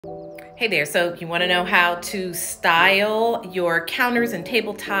Hey there, so you want to know how to style your counters and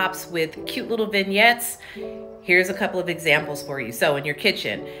tabletops with cute little vignettes? Here's a couple of examples for you. So in your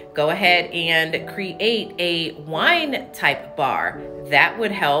kitchen, go ahead and create a wine type bar. That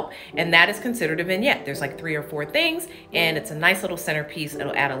would help, and that is considered a vignette. There's like 3 or 4 things, and it's a nice little centerpiece.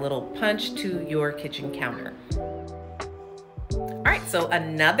 It'll add a little punch to your kitchen counter. All right, so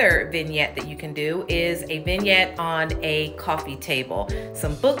another vignette that you can do is a vignette on a coffee table.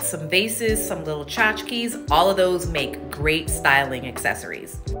 Some books, some vases, some little tchotchkes, all of those make great styling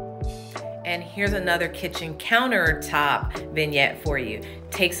accessories. And here's another kitchen countertop vignette for you.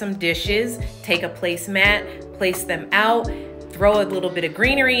 Take some dishes, take a placemat, place them out, throw a little bit of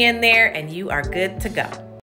greenery in there, and you are good to go.